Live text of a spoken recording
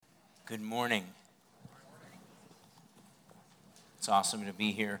Good morning. It's awesome to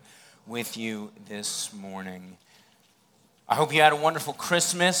be here with you this morning. I hope you had a wonderful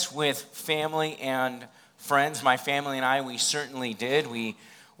Christmas with family and friends. My family and I, we certainly did. We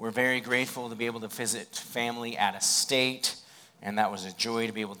were very grateful to be able to visit family at a state, and that was a joy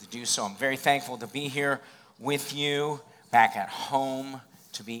to be able to do so. I'm very thankful to be here with you, back at home,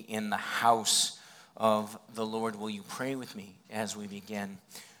 to be in the house of the Lord. Will you pray with me as we begin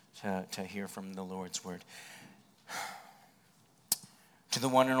to hear from the Lord's word? To the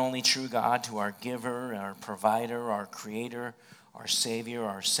one and only true God, to our giver, our provider, our creator, our savior,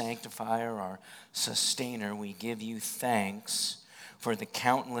 our sanctifier, our sustainer, we give you thanks for the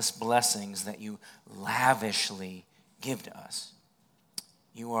countless blessings that you lavishly give to us.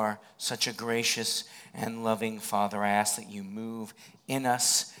 You are such a gracious and loving Father. I ask that you move in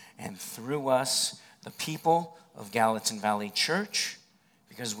us and through us, the people of Gallatin Valley Church,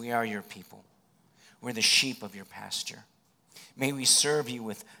 because we are your people. We're the sheep of your pasture. May we serve you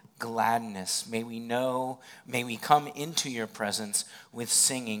with gladness. May we come into your presence with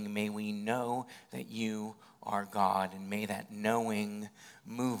singing. May we know that you are God, and may that knowing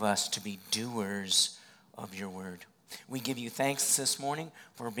move us to be doers of your word. We give you thanks this morning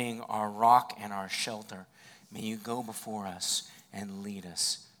for being our rock and our shelter. May you go before us and lead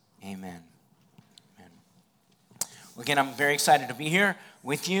us. Amen. Amen. Well, again, I'm very excited to be here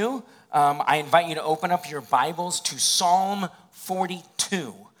with you. I invite you to open up your Bibles to Psalm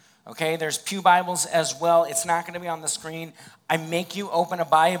 42. Okay, there's pew Bibles as well. It's not going to be on the screen. I make you open a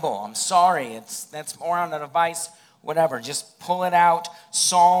Bible. I'm sorry. That's more on a device, whatever. Just pull it out.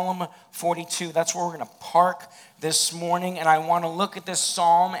 Psalm 42. That's where we're going to park this morning. And I want to look at this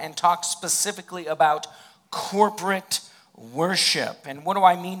psalm and talk specifically about corporate worship. And what do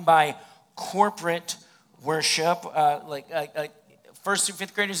I mean by corporate worship? First through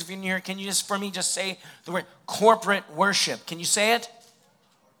fifth graders, if you're in here, can you just, for me, just say the word corporate worship? Can you say it?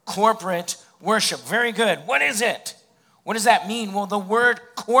 Corporate worship. Very good. What is it? What does that mean? Well, the word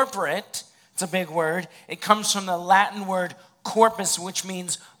corporate, it's a big word. It comes from the Latin word corpus, which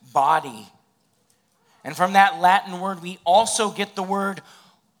means body. And from that Latin word, we also get the word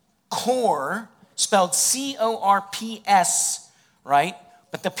cor, spelled C-O-R-P-S, right?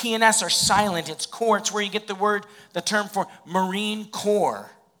 But the P and S are silent. It's core. It's where you get the term for Marine Corps.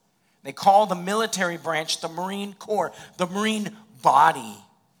 They call the military branch the Marine Corps, the Marine body,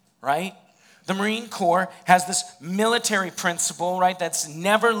 right? The Marine Corps has this military principle, right? That's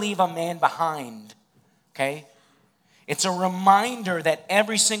never leave a man behind, okay? It's a reminder that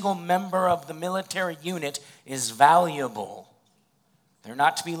every single member of the military unit is valuable. They're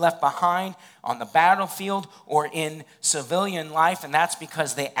not to be left behind on the battlefield or in civilian life, and that's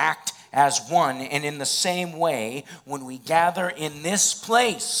because they act as one. And in the same way, when we gather in this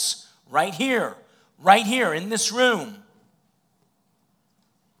place, right here, in this room,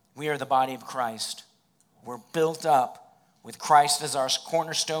 we are the body of Christ. We're built up with Christ as our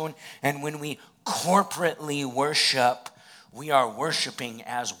cornerstone, and when we corporately worship, we are worshiping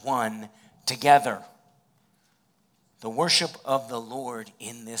as one together. The worship of the Lord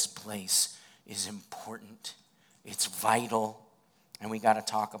in this place is important. It's vital, and we got to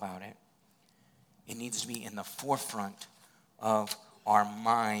talk about it. It needs to be in the forefront of our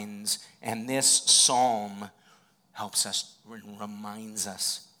minds, and this psalm helps us, reminds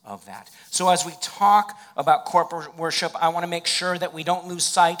us of that. So as we talk about corporate worship, I want to make sure that we don't lose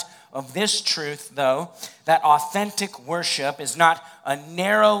sight of this truth, though, that authentic worship is not a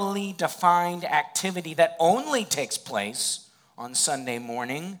narrowly defined activity that only takes place on Sunday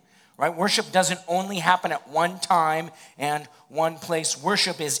morning, right? Worship doesn't only happen at one time and one place.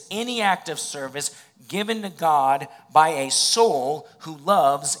 Worship is any act of service given to God by a soul who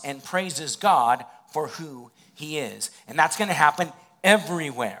loves and praises God for who he is. And that's going to happen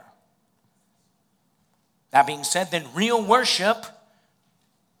everywhere. That being said, then real worship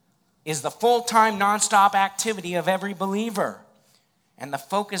is the full-time, nonstop activity of every believer. And the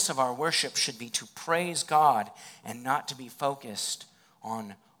focus of our worship should be to praise God and not to be focused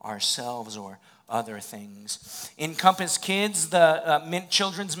on ourselves or other things. In Compass Kids, the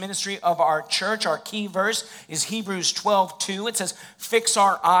children's ministry of our church, our key verse is Hebrews 12:2. It says, "Fix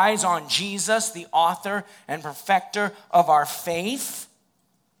our eyes on Jesus, the author and perfecter of our faith."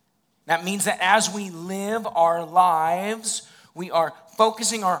 That means that as we live our lives, we are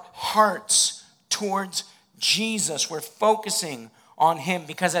focusing our hearts towards Jesus. We're focusing on him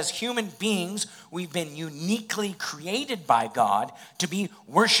because as human beings, we've been uniquely created by God to be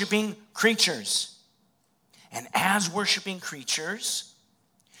worshiping creatures. And as worshiping creatures,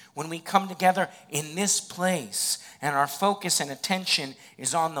 when we come together in this place and our focus and attention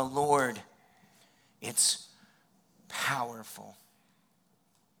is on the Lord, it's powerful.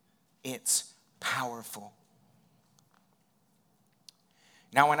 It's powerful.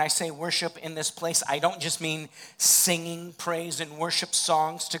 Now, when I say worship in this place, I don't just mean singing praise and worship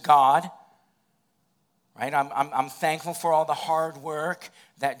songs to God. Right? I'm thankful for all the hard work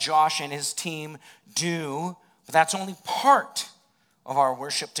that Josh and his team do, but that's only part of our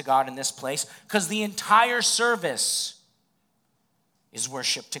worship to God in this place, because the entire service is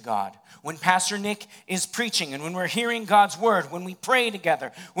worship to God. When Pastor Nick is preaching and when we're hearing God's word, when we pray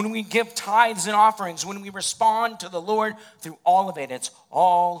together, when we give tithes and offerings, when we respond to the Lord through all of it, it's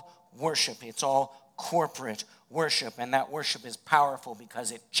all worship. It's all corporate worship, and that worship is powerful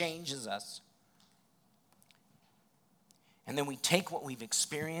because it changes us. And then we take what we've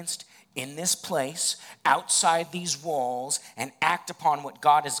experienced in this place, outside these walls, and act upon what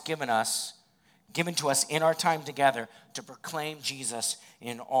God has given to us in our time together to proclaim Jesus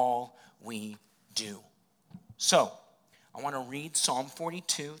in all we do. So, I want to read Psalm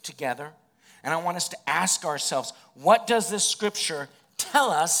 42 together, and I want us to ask ourselves, what does this scripture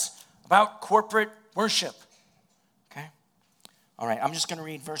tell us about corporate worship? Okay? All right, I'm just going to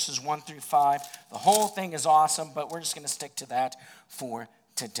read verses 1 through 5. The whole thing is awesome, but we're just going to stick to that for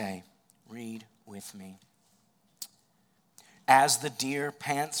today. Read with me. As the deer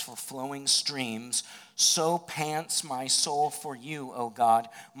pants for flowing streams, so pants my soul for you, O God.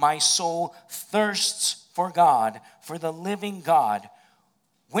 My soul thirsts for God, for the living God.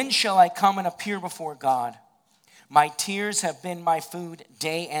 When shall I come and appear before God? My tears have been my food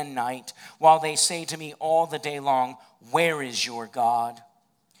day and night, while they say to me all the day long, where is your God?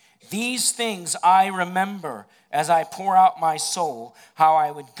 These things I remember as I pour out my soul, how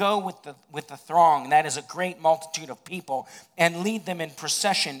I would go with the throng, that is a great multitude of people, and lead them in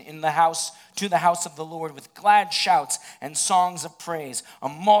procession to the house of the Lord with glad shouts and songs of praise, a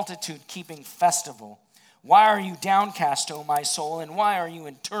multitude keeping festival. Why are you downcast, O my soul, and why are you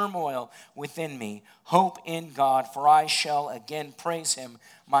in turmoil within me? Hope in God, for I shall again praise him,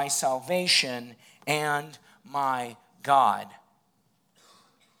 my salvation and my God.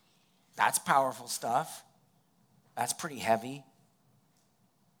 That's powerful stuff. That's pretty heavy.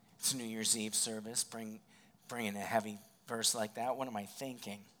 It's New Year's Eve service. Bringing a heavy verse like that. What am I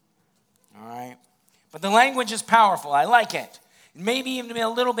thinking? All right. But the language is powerful. I like it. Maybe even a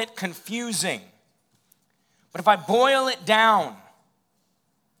little bit confusing. But if I boil it down,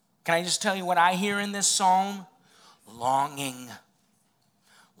 can I just tell you what I hear in this psalm? Longing,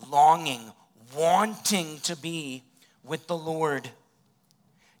 wanting to be with the Lord,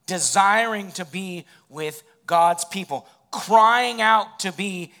 desiring to be with God's people, crying out to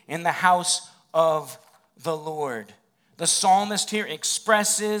be in the house of the Lord. The psalmist here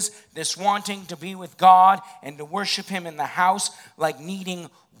expresses this wanting to be with God and to worship him in the house like needing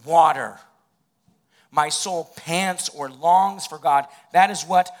water. My soul pants or longs for God. That is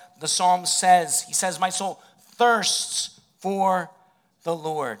what the psalm says. He says, my soul thirsts for the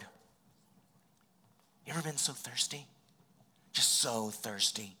Lord. You ever been so thirsty? Just so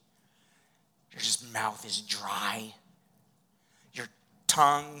thirsty. Your just mouth is dry. Your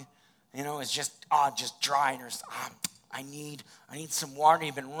tongue, is just dry. And you're just, I need some water.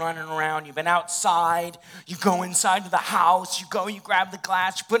 You've been running around. You've been outside. You go inside to the house. You grab the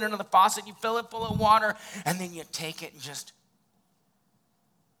glass. You put it under the faucet. You fill it full of water. And then you take it and just.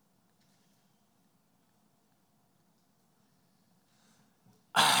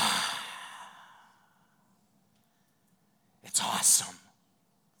 It's awesome.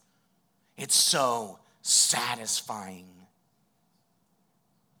 It's so satisfying.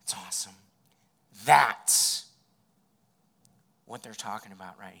 It's awesome. That's what they're talking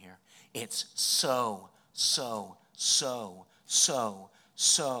about right here. It's so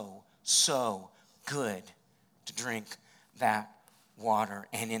good to drink that water.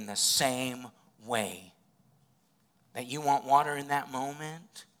 And in the same way that you want water in that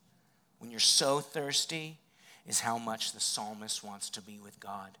moment, when you're so thirsty, is how much the psalmist wants to be with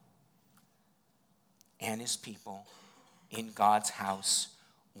God and his people in God's house,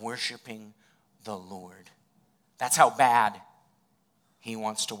 worshiping the Lord. That's how bad he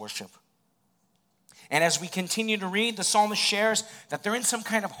wants to worship. And as we continue to read, the psalmist shares that they're in some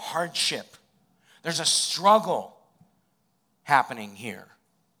kind of hardship. There's a struggle happening here.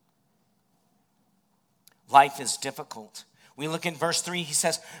 Life is difficult. We look in verse 3, he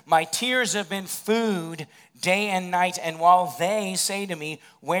says, my tears have been food day and night, and while they say to me,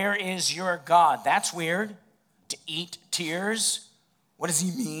 where is your God? That's weird, to eat tears. What does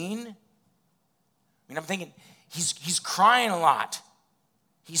he mean? I'm thinking, he's crying a lot.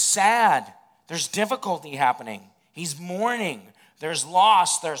 He's sad. There's difficulty happening. He's mourning. There's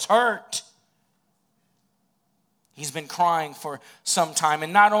loss. There's hurt. He's been crying for some time.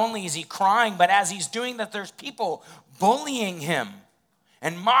 And not only is he crying, but as he's doing that, there's people bullying him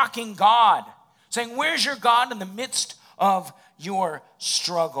and mocking God, saying, where's your God in the midst of your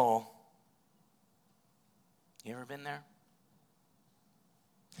struggle? You ever been there?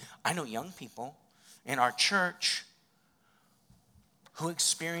 I know young people in our church who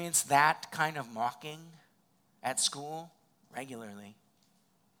experience that kind of mocking at school regularly.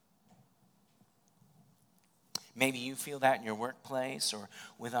 Maybe you feel that in your workplace or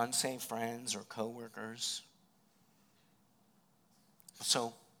with unsaved friends or coworkers.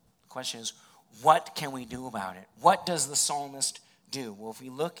 So the question is, what can we do about it? What does the psalmist do? Well, if we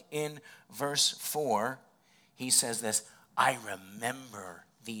look in verse 4, he says this, I remember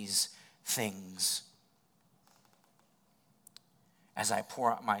these things as I pour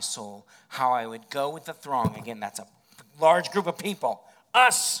out my soul, how I would go with the throng. Again, that's a large group of people.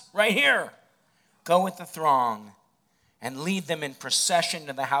 Us, right here. Go with the throng and lead them in procession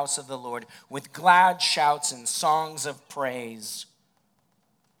to the house of the Lord with glad shouts and songs of praise.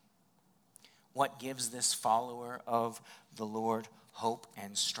 What gives this follower of the Lord hope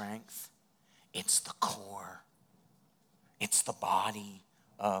and strength? It's the core. It's the body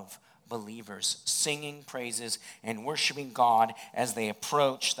of believers singing praises and worshiping God as they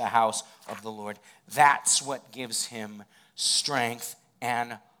approach the house of the Lord. That's what gives him strength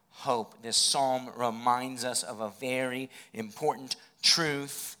and hope. This psalm reminds us of a very important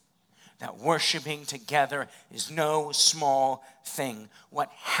truth, that worshiping together is no small thing.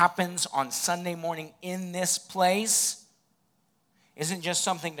 What happens on Sunday morning in this place isn't just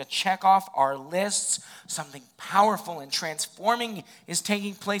something to check off our lists. Something powerful and transforming is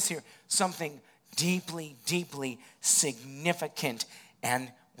taking place here. Something deeply, deeply significant. And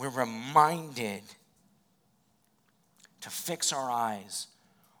we're reminded to fix our eyes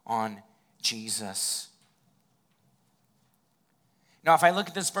on Jesus. Now, if I look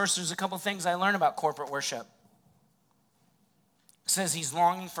at this verse, there's a couple things I learn about corporate worship. It says he's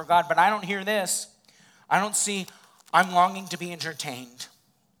longing for God, but I don't hear this. I don't see, I'm longing to be entertained.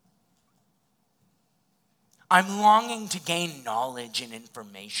 I'm longing to gain knowledge and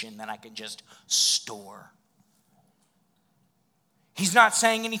information that I can just store. He's not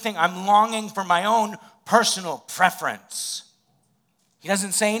saying anything, I'm longing for my own personal preference. He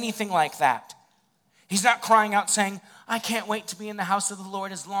doesn't say anything like that. He's not crying out saying, I can't wait to be in the house of the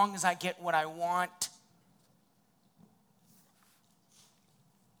Lord as long as I get what I want.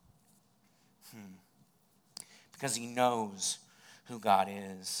 Because he knows who God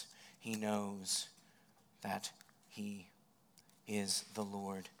is. He knows that he is the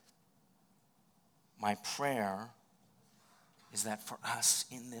Lord. My prayer is that for us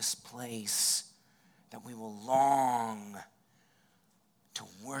in this place, that we will long to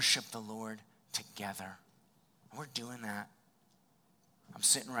worship the Lord together. We're doing that. I'm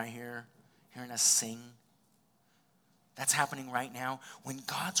sitting right here, hearing us sing. That's happening right now. When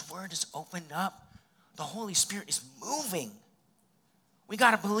God's word is opened up, the Holy Spirit is moving. We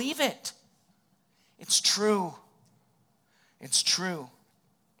got to believe it. It's true. It's true.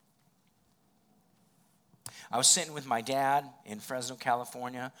 I was sitting with my dad in Fresno,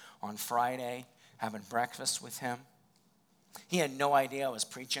 California on Friday, having breakfast with him. He had no idea I was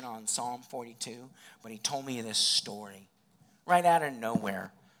preaching on Psalm 42, but he told me this story right out of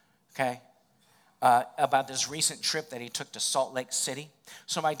nowhere, okay, about this recent trip that he took to Salt Lake City.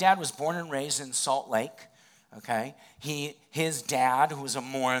 So my dad was born and raised in Salt Lake, okay. His dad, who was a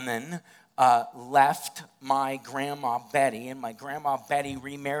Mormon, left my grandma Betty, and my grandma Betty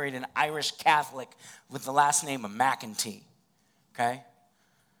remarried an Irish Catholic with the last name of McEntee, okay,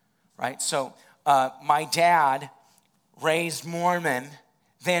 right? So my dad raised Mormon,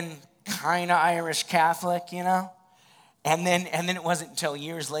 then kind of Irish Catholic, you know? And then it wasn't until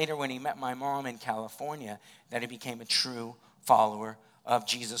years later when he met my mom in California that he became a true follower of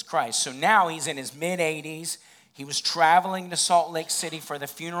Jesus Christ. So now he's in his mid-80s. He was traveling to Salt Lake City for the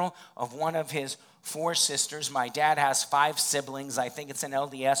funeral of one of his 4 sisters. My dad has 5 siblings. I think it's an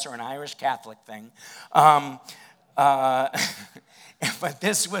LDS or an Irish Catholic thing. But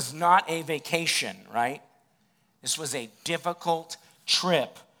this was not a vacation, right? This was a difficult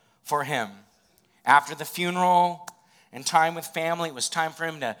trip for him. After the funeral and time with family, it was time for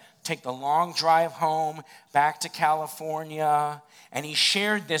him to take the long drive home back to California. And he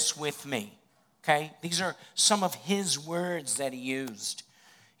shared this with me, okay? These are some of his words that he used.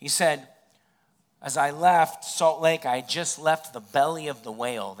 He said, as I left Salt Lake, I just left the belly of the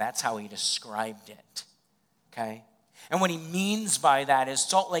whale. That's how he described it, okay? And what he means by that is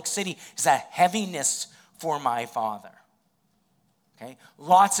Salt Lake City is a heaviness for my father. Okay?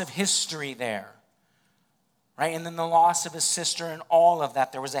 Lots of history there. Right? And then the loss of his sister and all of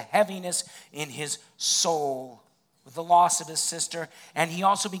that. There was a heaviness in his soul with the loss of his sister. And he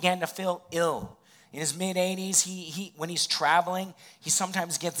also began to feel ill. In his mid-80s, he when he's traveling, he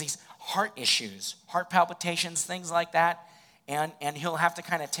sometimes gets these heart issues, heart palpitations, things like that. And he'll have to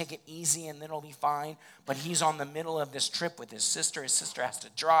kind of take it easy and then it'll be fine. But he's on the middle of this trip with his sister. His sister has to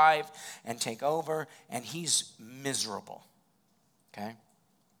drive and take over, and he's miserable. Okay?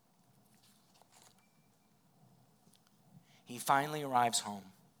 He finally arrives home.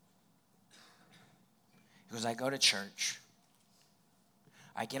 He goes, I go to church.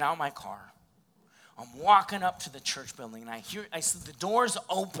 I get out of my car. I'm walking up to the church building, and I see the doors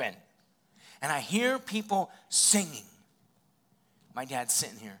open, and I hear people singing. My dad's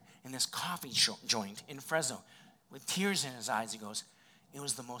sitting here in this coffee joint in Fresno with tears in his eyes. He goes, it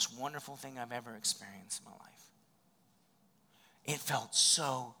was the most wonderful thing I've ever experienced in my life. It felt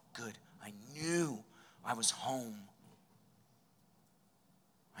so good. I knew I was home.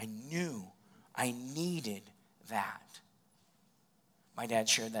 I knew I needed that. My dad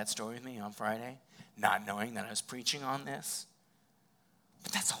shared that story with me on Friday, not knowing that I was preaching on this.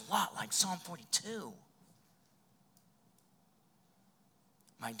 But that's a lot like Psalm 42.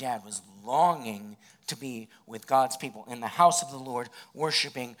 My dad was longing to be with God's people in the house of the Lord,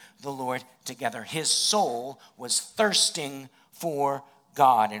 worshiping the Lord together. His soul was thirsting for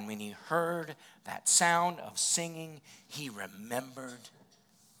God. And when he heard that sound of singing, he remembered.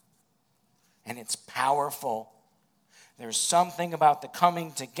 And it's powerful. There's something about the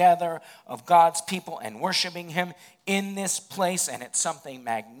coming together of God's people and worshiping him in this place, and it's something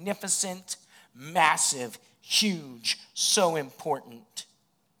magnificent, massive, huge, so important.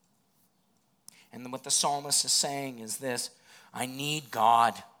 And what the psalmist is saying is this: I need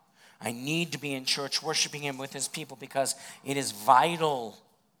God. I need to be in church worshiping him with his people because it is vital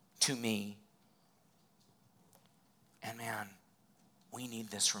to me. And man, we need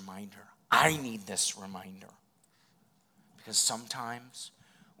this reminder. I need this reminder. Because sometimes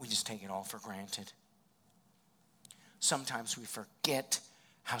we just take it all for granted. Sometimes we forget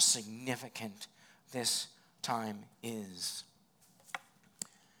how significant this time is.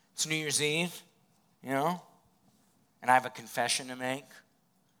 It's New Year's Eve, and I have a confession to make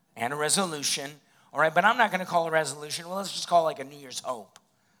and a resolution, all right? But I'm not going to call it a resolution. Well, let's just call it like a New Year's hope,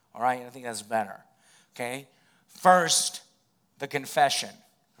 all right? I think that's better, okay? First, the confession,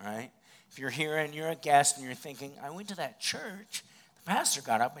 all right? If you're here and you're a guest and you're thinking, I went to that church, the pastor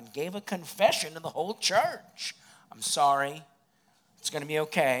got up and gave a confession to the whole church. I'm sorry. It's going to be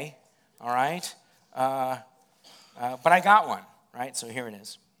okay, all right? But I got one, right? So here it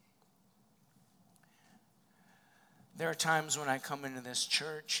is. There are times when I come into this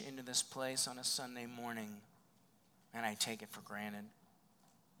church, into this place on a Sunday morning, and I take it for granted.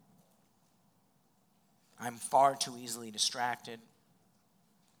 I'm far too easily distracted,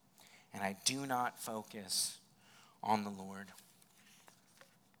 and I do not focus on the Lord.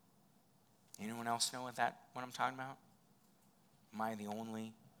 Anyone else know what I'm talking about? Am I the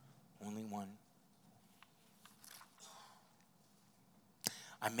only one?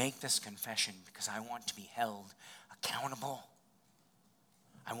 I make this confession because I want to be held accountable.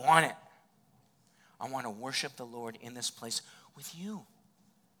 I want it. I want to worship the Lord in this place with you.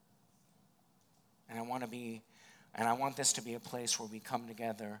 And I want this to be a place where we come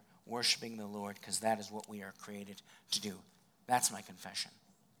together worshiping the Lord, because that is what we are created to do. That's my confession.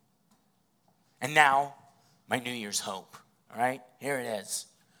 And now, my New Year's hope. All right? Here it is.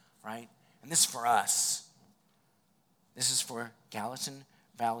 Right? And this is for us. This is for Gallatin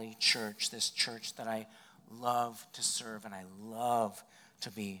Valley Church, this church that I love to serve and I love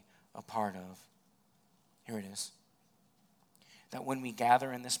to be a part of. Here it is. That when we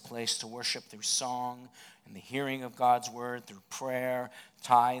gather in this place to worship through song and the hearing of God's word, through prayer,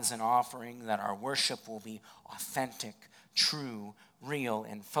 tithes, and offering, that our worship will be authentic, true, real,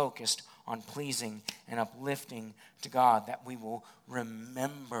 and focused on pleasing and uplifting to God, that we will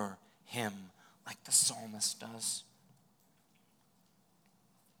remember him like the psalmist does.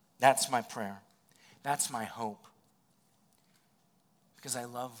 That's my prayer. That's my hope. Because I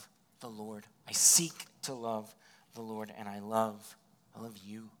love the Lord. I seek to love the Lord, and I love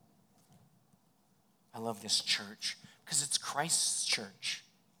you. I love this church because it's Christ's church.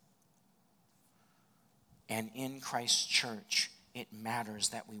 And in Christ's church, it matters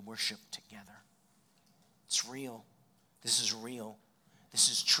that we worship together. It's real. This is real. This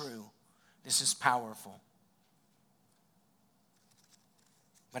is true. This is powerful.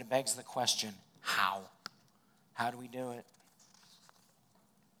 But it begs the question, how? How do we do it?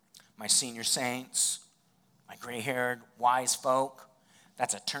 My senior saints, my gray-haired wise folk,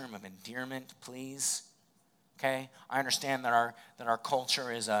 that's a term of endearment, please. Okay? I understand that our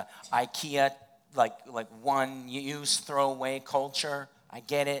culture is a IKEA, like one-use throwaway culture. I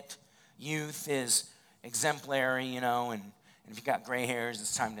get it. Youth is exemplary, and if you got gray hairs,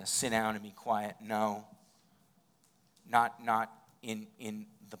 it's time to sit down and be quiet. No. Not in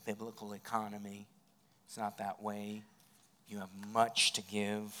the biblical economy. It's not that way. You have much to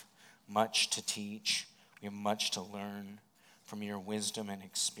give, much to teach. We have much to learn from your wisdom and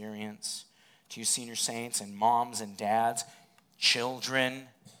experience. To you senior saints and moms and dads, children,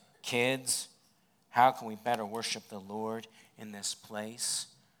 kids, how can we better worship the Lord in this place?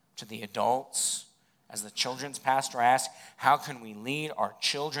 To the adults, as the children's pastor asked, how can we lead our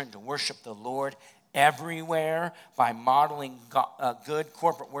children to worship the Lord everywhere by modeling good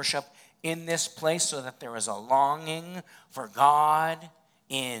corporate worship in this place so that there is a longing for God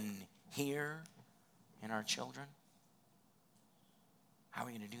in here in our children? How are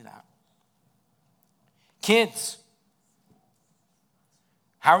we going to do that? Kids,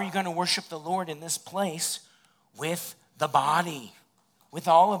 how are you going to worship the Lord in this place with the body, with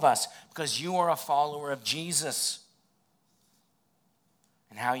all of us? Because you are a follower of Jesus.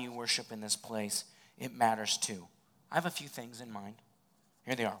 And how you worship in this place, it matters too. I have a few things in mind.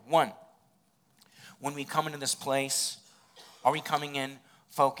 Here they are. One, when we come into this place, are we coming in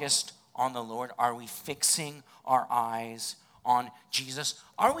focused on the Lord? Are we fixing our eyes on Jesus?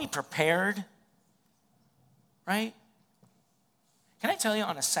 Are we prepared? Right? Can I tell you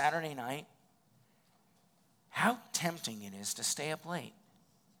on a Saturday night how tempting it is to stay up late?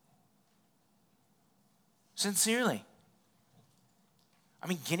 Sincerely. I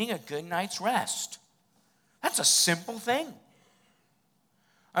mean, getting a good night's rest. That's a simple thing.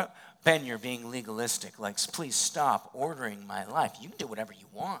 Ben, you're being legalistic. Like, please stop ordering my life. You can do whatever you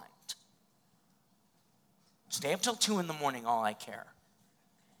want. Stay up till 2 a.m, all I care.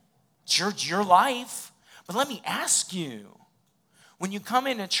 It's your life. But let me ask you, when you come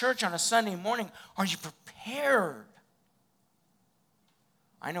into church on a Sunday morning, are you prepared?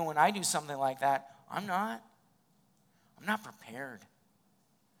 I know when I do something like that, I'm not prepared.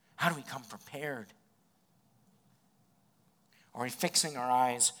 How do we come prepared? Are we fixing our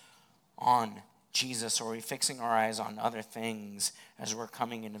eyes on Jesus, or are we fixing our eyes on other things as we're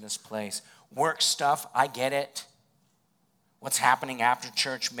coming into this place? Work stuff, I get it. What's happening after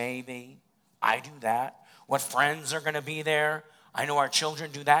church, maybe. I do that. What friends are going to be there? I know our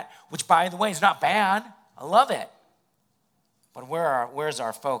children do that, which, by the way, is not bad. I love it. But where's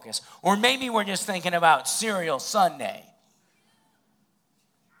our focus? Or maybe we're just thinking about Cereal Sunday.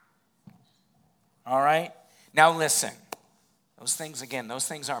 All right? Now listen. Those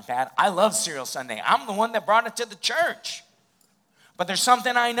things aren't bad. I love Cereal Sunday. I'm the one that brought it to the church. But there's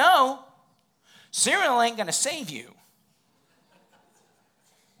something I know. Cereal ain't going to save you.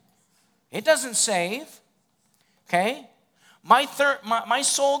 It doesn't save. Okay? My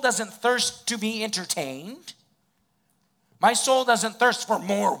soul doesn't thirst to be entertained. My soul doesn't thirst for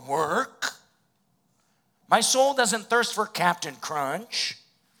more work. My soul doesn't thirst for Captain Crunch.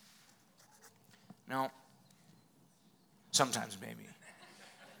 No. Sometimes, maybe.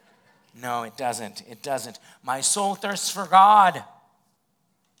 No, it doesn't. It doesn't. My soul thirsts for God.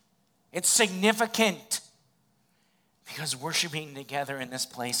 It's significant. Because worshiping together in this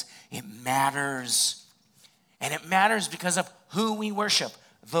place, it matters. And it matters because of who we worship,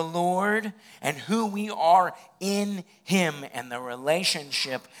 the Lord, and who we are in Him and the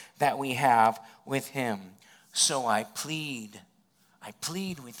relationship that we have with Him. So I plead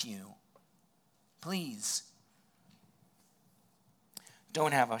with you, please,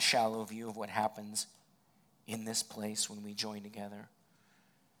 don't have a shallow view of what happens in this place when we join together.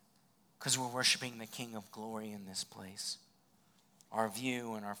 Because we're worshiping the King of Glory in this place. Our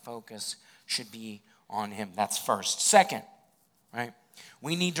view and our focus should be on Him. That's first. Second, right?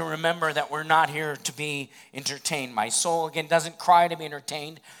 We need to remember that we're not here to be entertained. My soul, again, doesn't cry to be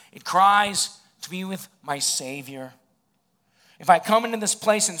entertained. It cries to be with my Savior. If I come into this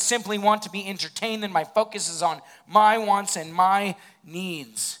place and simply want to be entertained, then my focus is on my wants and my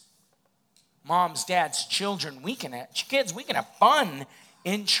needs. Moms, dads, children, kids, we can have fun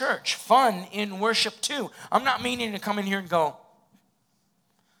in church, fun in worship too. I'm not meaning to come in here and go,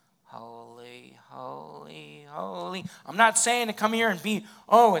 holy, holy, holy. I'm not saying to come here and be,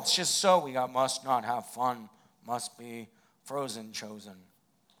 it's just so we must not have fun, must be frozen chosen,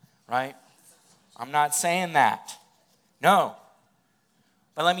 right? I'm not saying that. No.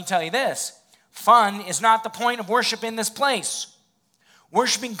 But let me tell you this. Fun is not the point of worship in this place.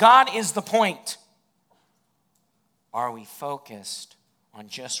 Worshiping God is the point. Are we focused on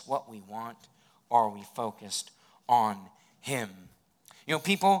just what we want, or are we focused on him? You know,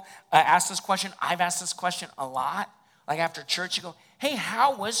 people ask this question. I've asked this question a lot. Like after church, you go, hey,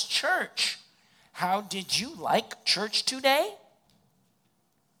 how was church? How did you like church today?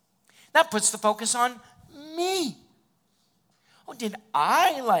 That puts the focus on me. Oh, did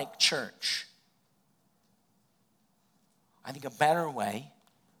I like church? I think a better way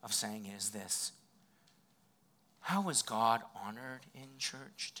of saying it is this. How was God honored in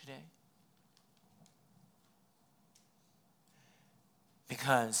church today?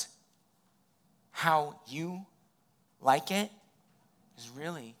 Because how you like it is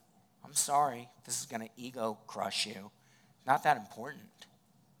really, I'm sorry, this is going to ego crush you, not that important.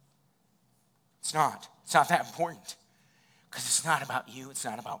 It's not that important. Because it's not about you, it's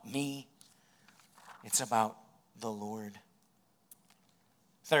not about me. It's about the Lord.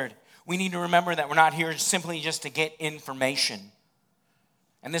 Third, we need to remember that we're not here simply just to get information.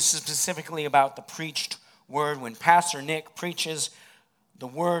 And this is specifically about the preached word. When Pastor Nick preaches the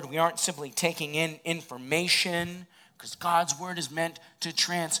word, we aren't simply taking in information, because God's word is meant to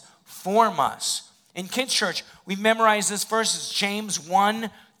transform us. In Kids Church, we memorized this verse. It's James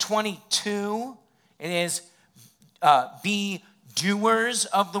 1:22. It is, be doers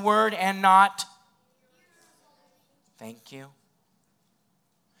of the word and not. Thank you.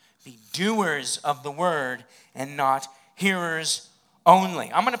 Be doers of the word and not hearers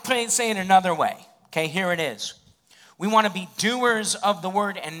only. I'm going to say it another way. Okay, here it is. We want to be doers of the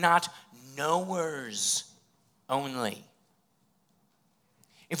word and not knowers only.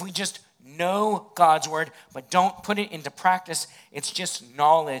 If we just know God's word but don't put it into practice, it's just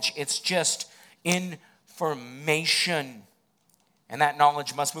knowledge. It's just information. And that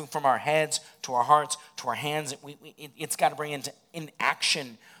knowledge must move from our heads to our hearts to our hands. It's got to bring into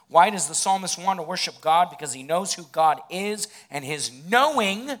action. Why does the psalmist want to worship God? Because he knows who God is, and his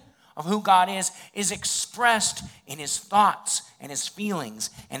knowing of who God is expressed in his thoughts and his feelings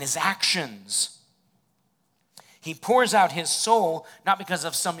and his actions. He pours out his soul not because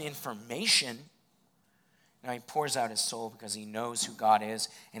of some information. No, he pours out his soul because he knows who God is,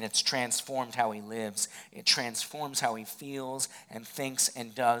 and it's transformed how he lives. It transforms how he feels and thinks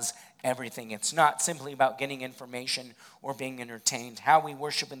and does everything. It's not simply about getting information or being entertained. How we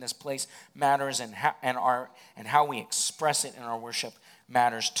worship in this place matters, and how we express it in our worship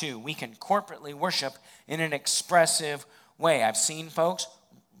matters too. We can corporately worship in an expressive way. I've seen folks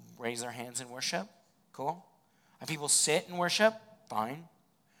raise their hands in worship. Cool. Have people sit and worship? Fine.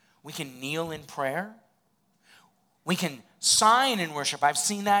 We can kneel in prayer. We can sign in worship. I've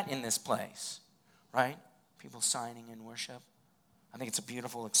seen that in this place, right? People signing in worship. I think it's a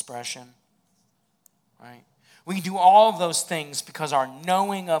beautiful expression, right? We can do all of those things because our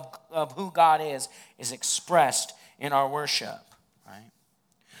knowing of who God is expressed in our worship, right?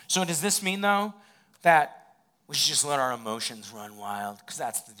 So does this mean, though, that we should just let our emotions run wild? Because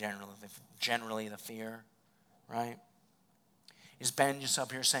that's generally the fear, right? Is Ben just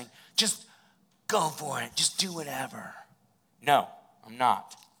up here saying, just go for it, just do whatever? No, I'm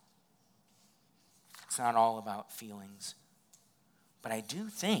not. It's not all about feelings. But I do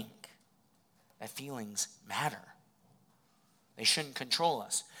think that feelings matter. They shouldn't control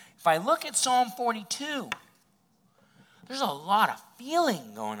us. If I look at Psalm 42, there's a lot of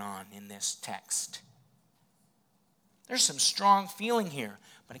feeling going on in this text. There's some strong feeling here.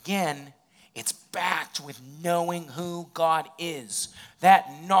 But again, it's backed with knowing who God is. That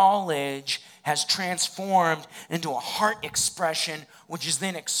knowledge has transformed into a heart expression, which is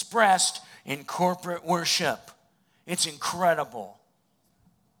then expressed in corporate worship. It's incredible.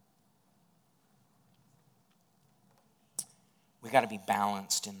 We got to be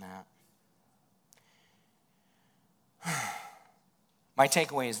balanced in that. My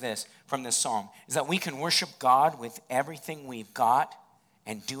takeaway is this from this psalm, is that we can worship God with everything we've got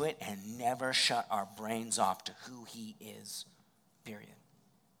and do it and never shut our brains off to who he is, period.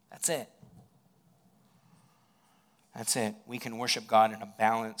 That's it. That's it. We can worship God in a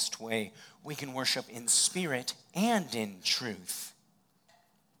balanced way. We can worship in spirit and in truth.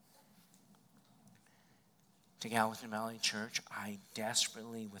 To Gallatin Valley Church, I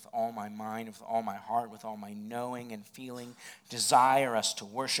desperately, with all my mind, with all my heart, with all my knowing and feeling, desire us to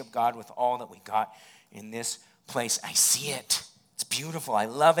worship God with all that we got in this place. I see it. It's beautiful. I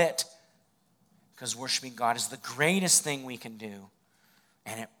love it. Because worshiping God is the greatest thing we can do.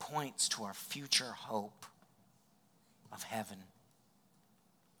 And it points to our future hope of heaven.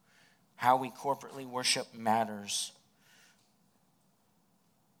 How we corporately worship matters.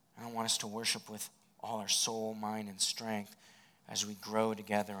 I want us to worship with all our soul, mind, and strength as we grow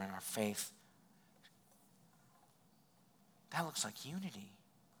together in our faith That looks like unity.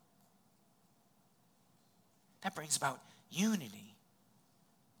 That brings about unity.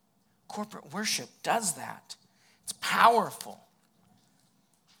 Corporate worship does that. It's powerful.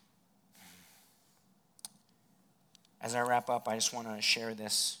 As I wrap up, I just want to share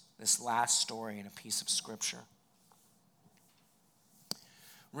this last story in a piece of scripture.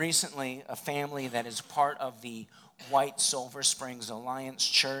 Recently, a family that is part of the White Silver Springs Alliance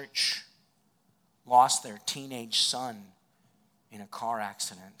Church lost their teenage son in a car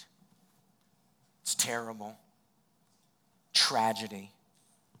accident. It's terrible. Tragedy.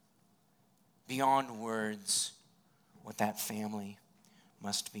 Beyond words, what that family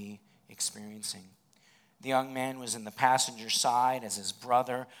must be experiencing. The young man was in the passenger side as his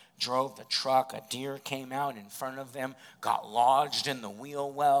brother drove the truck. A deer came out in front of them, got lodged in the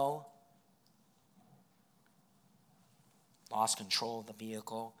wheel well, lost control of the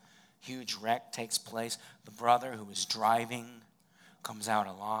vehicle. Huge wreck takes place. The brother who was driving comes out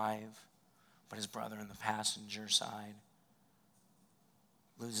alive, but his brother in the passenger side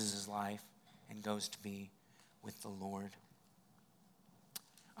loses his life and goes to be with the Lord.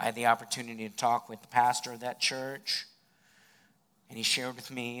 I had the opportunity to talk with the pastor of that church, and he shared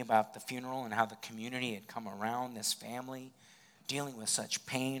with me about the funeral and how the community had come around this family dealing with such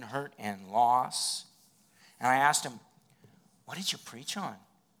pain, hurt, and loss. And I asked him, "What did you preach on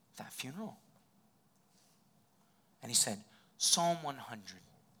at that funeral?" And he said, Psalm 100.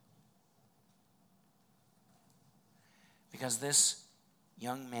 Because this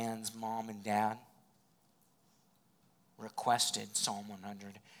young man's mom and dad requested Psalm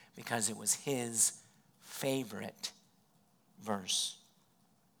 100 because it was his favorite verse.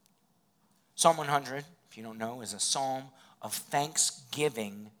 Psalm 100, if you don't know, is a psalm of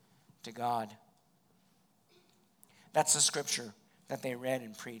thanksgiving to God. That's the scripture that they read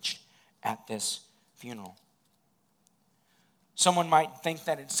and preached at this funeral. Someone might think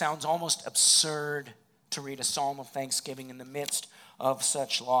that it sounds almost absurd to read a psalm of thanksgiving in the midst of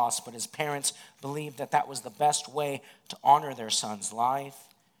such loss, but his parents believed that that was the best way to honor their son's life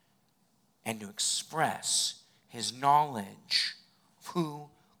and to express his knowledge of who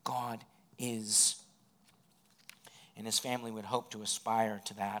God is. And his family would hope to aspire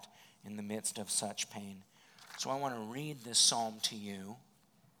to that in the midst of such pain. So I want to read this psalm to you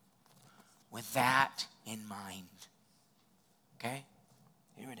with that in mind. Okay?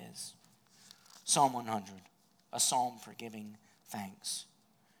 Here it is. Psalm 100, a psalm for giving thanks.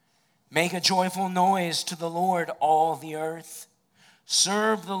 Make a joyful noise to the Lord, all the earth.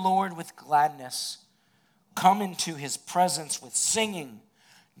 Serve the Lord with gladness. Come into his presence with singing.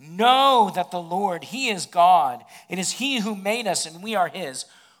 Know that the Lord, he is God. It is he who made us, and we are his.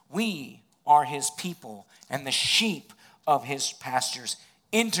 We are his people and the sheep of his pastures.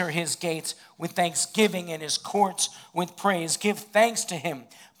 Enter his gates with thanksgiving and his courts with praise. Give thanks to him.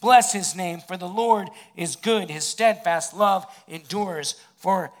 Bless his name, for the Lord is good. His steadfast love endures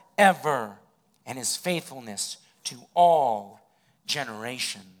forever, and his faithfulness to all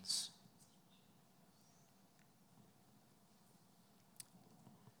generations.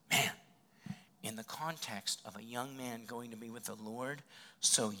 Man, in the context of a young man going to be with the Lord,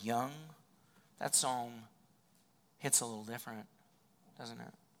 so young, that psalm hits a little different, doesn't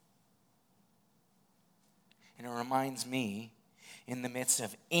it? And it reminds me, in the midst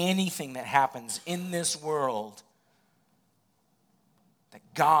of anything that happens in this world, that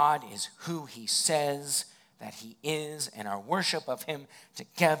God is who he says that he is, and our worship of him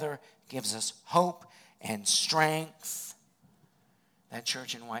together gives us hope and strength. That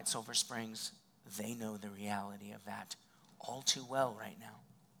church in White Silver Springs, they know the reality of that all too well right now.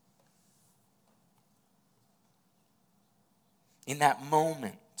 In that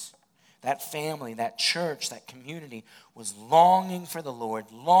moment, that family, that church, that community was longing for the Lord,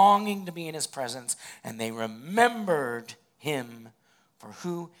 longing to be in his presence, and they remembered him for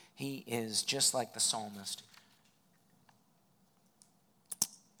who he is, just like the psalmist.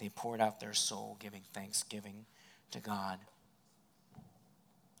 They poured out their soul, giving thanksgiving to God.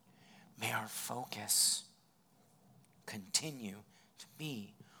 May our focus continue to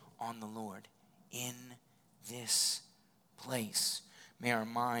be on the Lord in this place. May our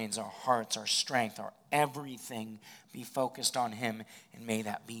minds, our hearts, our strength, our everything be focused on him, and may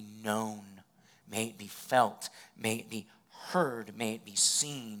that be known. May it be felt. May it be heard. May it be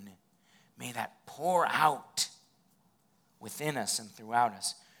seen. May that pour out within us and throughout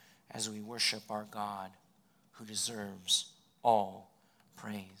us as we worship our God who deserves all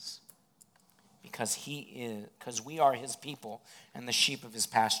praise. Because we are his people and the sheep of his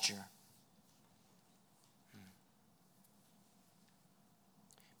pasture.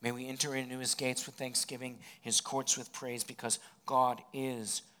 May we enter into his gates with thanksgiving, his courts with praise, because God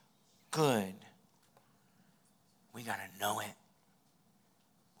is good. We got to know it.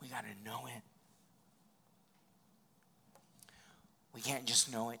 We got to know it. We can't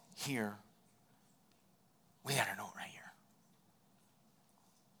just know it here. We got to know it right here.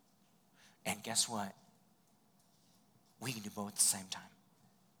 And guess what? We can do both at the same time.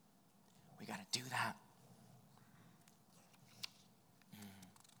 We got to do that.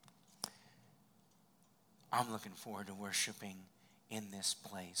 I'm looking forward to worshiping in this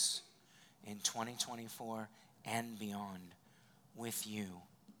place in 2024 and beyond with you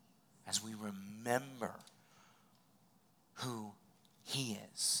as we remember who he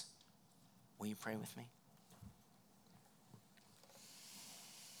is. Will you pray with me?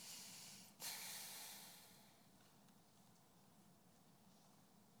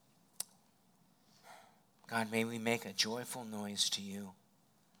 God, may we make a joyful noise to you.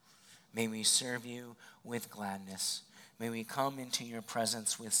 May we serve you with gladness. May we come into your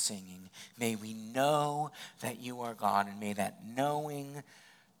presence with singing. May we know that you are God, and may that knowing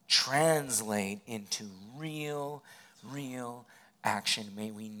translate into real action.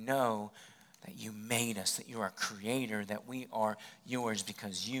 May we know that you made us, that you are creator, that we are yours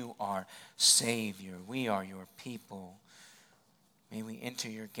because you are Savior. We are your people. May we enter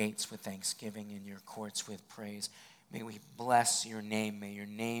your gates with thanksgiving and your courts with praise. May we bless your name. May your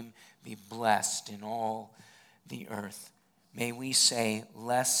name be blessed in all the earth. May we say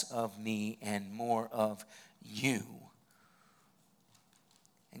less of me and more of you.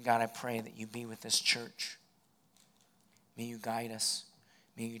 And God, I pray that you be with this church. May you guide us.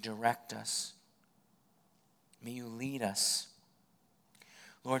 May you direct us. May you lead us.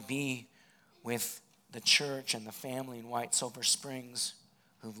 Lord, be with the church and the family in White Silver Springs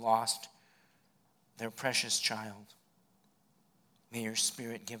who've lost their precious child. May your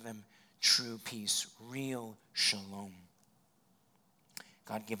Spirit give them true peace, real shalom.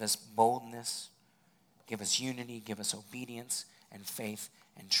 God, give us boldness, give us unity, give us obedience and faith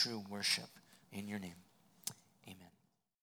and true worship in your name.